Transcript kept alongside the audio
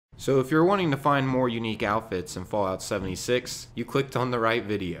So if you're wanting to find more unique outfits in Fallout 76, you clicked on the right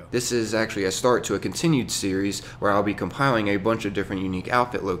video. This is actually a start to a continued series where I'll be compiling a bunch of different unique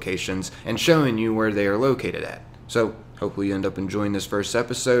outfit locations and showing you where they are located at. So hopefully you end up enjoying this first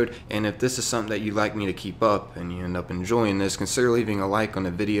episode, and if this is something that you'd like me to keep up and you end up enjoying this, consider leaving a like on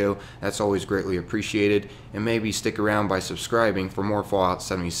the video. That's always greatly appreciated, and maybe stick around by subscribing for more Fallout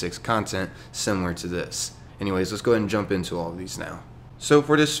 76 content similar to this. Anyways, let's go ahead and jump into all of these now. So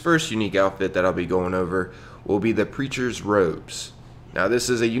for this first unique outfit that I'll be going over will be the Preacher's Robes. Now this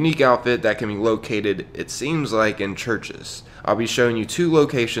is a unique outfit that can be located, it seems like, in churches. I'll be showing you two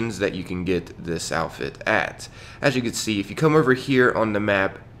locations that you can get this outfit at. As you can see, if you come over here on the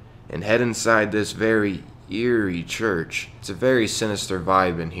map and head inside this very eerie church, it's a very sinister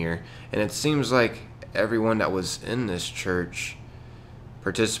vibe in here, and it seems like everyone that was in this church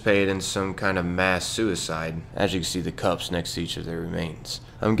participated in some kind of mass suicide. As you can see, the cups next to each of their remains.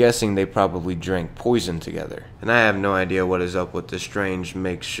 I'm guessing they probably drank poison together. And I have no idea what is up with the strange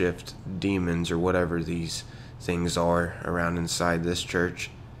makeshift demons or whatever these things are around inside this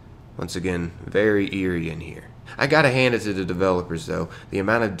church. Once again, very eerie in here. I gotta hand it to the developers though. The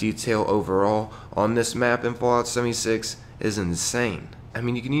amount of detail overall on this map in Fallout 76 is insane. I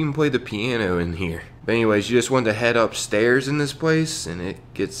mean, you can even play the piano in here. But anyways, you just want to head upstairs in this place, and it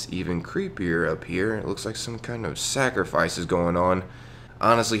gets even creepier up here. It looks like some kind of sacrifice is going on.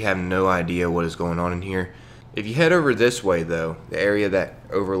 Honestly, have no idea what is going on in here. If you head over this way though, the area that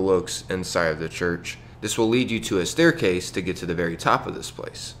overlooks inside of the church, this will lead you to a staircase to get to the very top of this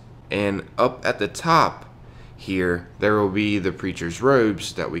place. And up at the top here, there will be the Preacher's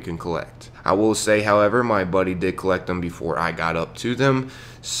Robes that we can collect. I will say, however, my buddy did collect them before I got up to them,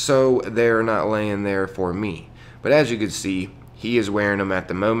 so they're not laying there for me. But as you can see, he is wearing them at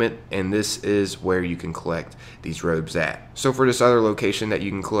the moment, and this is where you can collect these robes at. So for this other location that you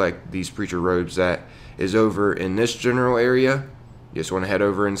can collect these Preacher Robes at is over in this general area. You just want to head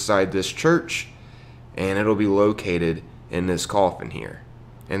over inside this church, and it'll be located in this coffin here.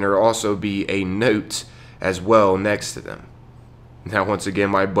 And there'll also be a note as well next to them. Now once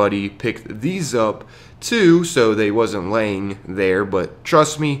again, my buddy picked these up too, so they wasn't laying there, but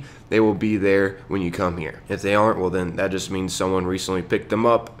trust me, they will be there when you come here. If they aren't, well then that just means someone recently picked them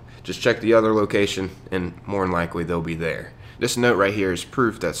up. Just check the other location and more than likely they'll be there. This note right here is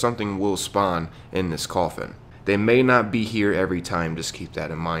proof that something will spawn in this coffin. They may not be here every time, just keep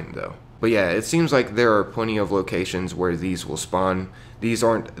that in mind though. But yeah, it seems like there are plenty of locations where these will spawn. These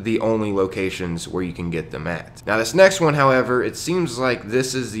aren't the only locations where you can get them at. Now this next one, however, it seems like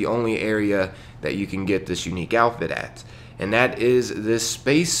this is the only area that you can get this unique outfit at. And that is this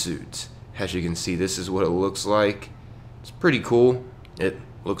spacesuit. As you can see, this is what it looks like. It's pretty cool. It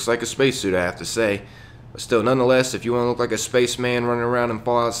looks like a spacesuit, I have to say. But still, nonetheless, if you want to look like a spaceman running around in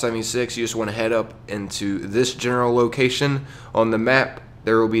Fallout 76, you just want to head up into this general location on the map.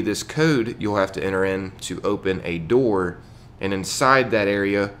 There will be this code you'll have to enter in to open a door, and inside that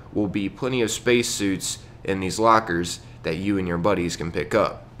area will be plenty of spacesuits in these lockers that you and your buddies can pick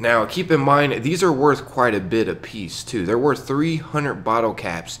up. Now keep in mind, these are worth quite a bit a piece too. They're worth 300 bottle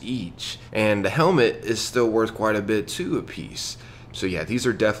caps each, and the helmet is still worth quite a bit too a piece. So yeah, these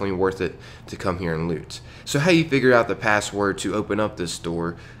are definitely worth it to come here and loot. So how you figure out the password to open up this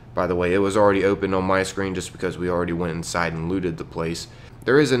door, by the way, it was already open on my screen just because we already went inside and looted the place.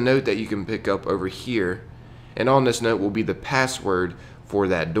 There is a note that you can pick up over here, and on this note will be the password for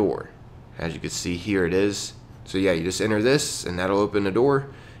that door. As you can see, here it is. So yeah, you just enter this and that'll open the door,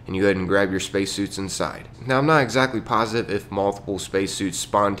 and you go ahead and grab your spacesuits inside. Now I'm not exactly positive if multiple spacesuits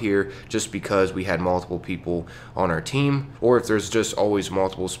spawned here just because we had multiple people on our team, or if there's just always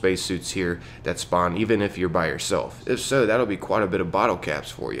multiple spacesuits here that spawn even if you're by yourself. If so, that'll be quite a bit of bottle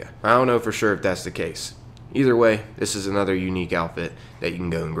caps for you. I don't know for sure if that's the case. Either way, this is another unique outfit that you can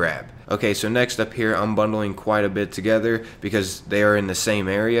go and grab. Okay, so next up here, I'm bundling quite a bit together because they are in the same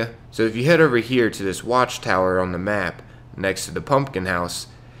area. So if you head over here to this watchtower on the map next to the pumpkin house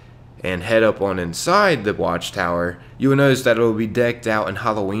and head up on inside the watchtower, you will notice that it will be decked out in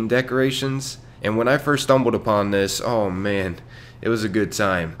Halloween decorations. And when I first stumbled upon this, oh man, it was a good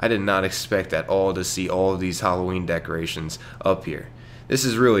time. I did not expect at all to see all of these Halloween decorations up here. This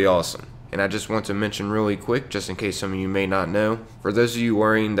is really awesome. And I just want to mention really quick, just in case some of you may not know, for those of you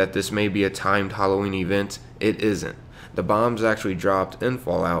worrying that this may be a timed Halloween event, it isn't. The bombs actually dropped in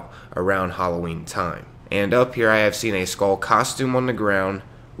Fallout around Halloween time. And up here I have seen a skull costume on the ground,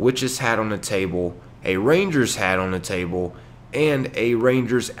 witch's hat on the table, a ranger's hat on the table, and a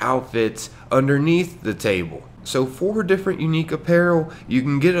ranger's outfit underneath the table. So 4 different unique apparel you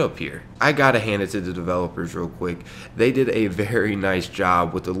can get up here. I gotta hand it to the developers real quick. They did a very nice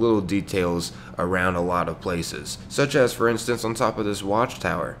job with the little details around a lot of places, such as for instance on top of this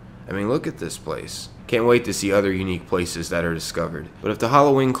watchtower. I mean, look at this place. Can't wait to see other unique places that are discovered. But if the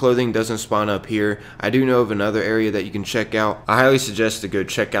Halloween clothing doesn't spawn up here, I do know of another area that you can check out. I highly suggest to go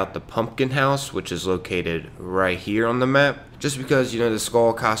check out the Pumpkin House, which is located right here on the map. Just because, you know, the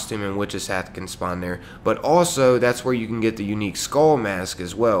skull costume and witch's hat can spawn there. But also, that's where you can get the unique skull mask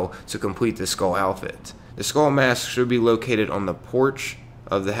as well to complete the skull outfit. The skull mask should be located on the porch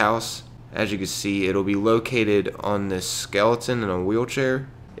of the house. As you can see, it'll be located on this skeleton in a wheelchair.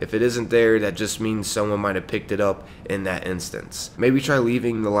 If it isn't there, that just means someone might have picked it up in that instance. Maybe try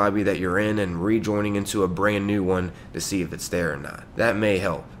leaving the lobby that you're in and rejoining into a brand new one to see if it's there or not. That may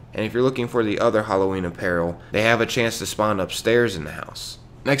help. And if you're looking for the other Halloween apparel, they have a chance to spawn upstairs in the house.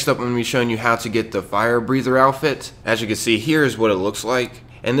 Next up, I'm going to be showing you how to get the fire breather outfit. As you can see, here's what it looks like.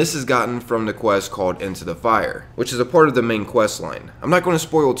 And this is gotten from the quest called Into the Fire, which is a part of the main quest line. I'm not going to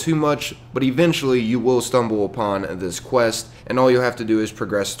spoil too much, but eventually you will stumble upon this quest, and all you'll have to do is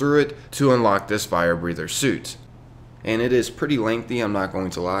progress through it to unlock this fire breather suit. And it is pretty lengthy, I'm not going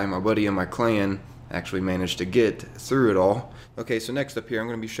to lie. My buddy in my clan actually managed to get through it all. Okay, so next up here, I'm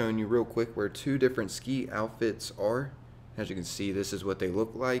going to be showing you real quick where 2 different ski outfits are. As you can see, this is what they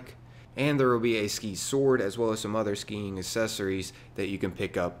look like. And there will be a ski sword as well as some other skiing accessories that you can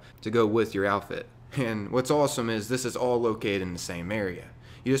pick up to go with your outfit. And what's awesome is this is all located in the same area.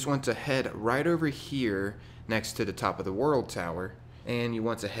 You just want to head right over here next to the top of the world tower, and you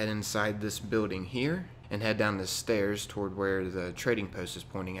want to head inside this building here and head down the stairs toward where the trading post is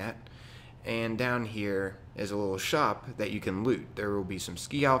pointing at. And down here is a little shop that you can loot. There will be some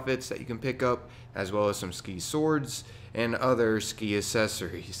ski outfits that you can pick up, as well as some ski swords and other ski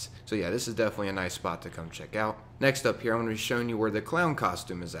accessories. So yeah, this is definitely a nice spot to come check out. Next up here, I'm going to be showing you where the clown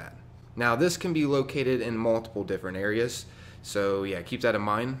costume is at. Now this can be located in multiple different areas, so yeah, keep that in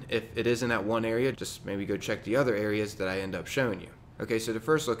mind. If it isn't at one area, just maybe go check the other areas that I end up showing you. Okay, so the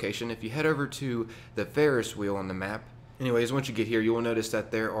first location, if you head over to the Ferris wheel on the map, anyways, once you get here, you will notice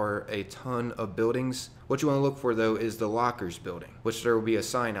that there are a ton of buildings. What you want to look for, though, is the lockers building, which there will be a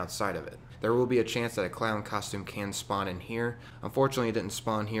sign outside of it. There will be a chance that a clown costume can spawn in here. Unfortunately, it didn't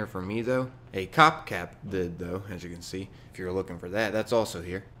spawn here for me, though. A cop cap did, though, as you can see. If you're looking for that, that's also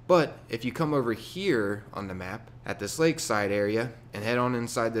here. But if you come over here on the map, at this lakeside area, and head on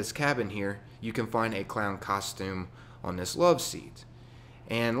inside this cabin here, you can find a clown costume on this love seat.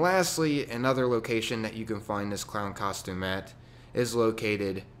 And lastly, another location that you can find this clown costume at is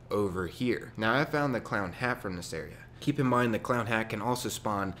located over here. Now, I found the clown hat from this area. Keep in mind the clown hat can also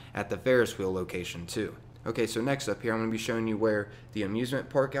spawn at the Ferris wheel location too. Okay, so next up here, I'm going to be showing you where the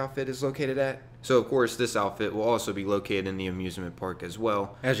amusement park outfit is located at. So of course, this outfit will also be located in the amusement park as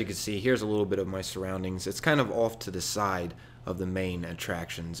well. As you can see, here's a little bit of my surroundings. It's kind of off to the side of the main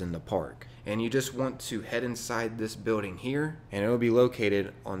attractions in the park. And you just want to head inside this building here, and it will be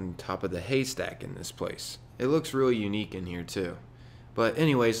located on top of the haystack in this place. It looks really unique in here too. But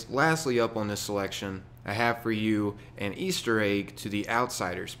anyways, lastly up on this selection, I have for you an Easter egg to the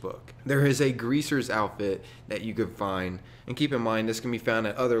Outsiders book. There is a greaser's outfit that you can find, and keep in mind this can be found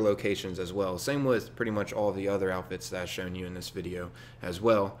at other locations as well. Same with pretty much all the other outfits that I've shown you in this video as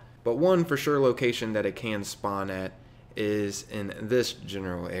well. But one for sure location that it can spawn at is in this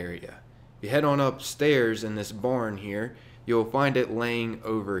general area. If you head on upstairs in this barn here, you'll find it laying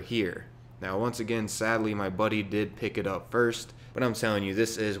over here. Now once again, sadly my buddy did pick it up first, but I'm telling you,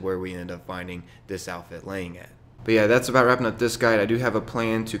 this is where we end up finding this outfit laying at. But yeah, that's about wrapping up this guide. I do have a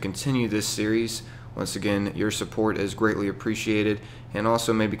plan to continue this series. Once again, your support is greatly appreciated, and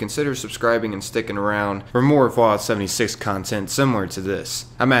also maybe consider subscribing and sticking around for more Fallout 76 content similar to this.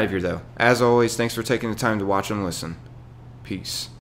 I'm out of here though. As always, thanks for taking the time to watch and listen. Peace.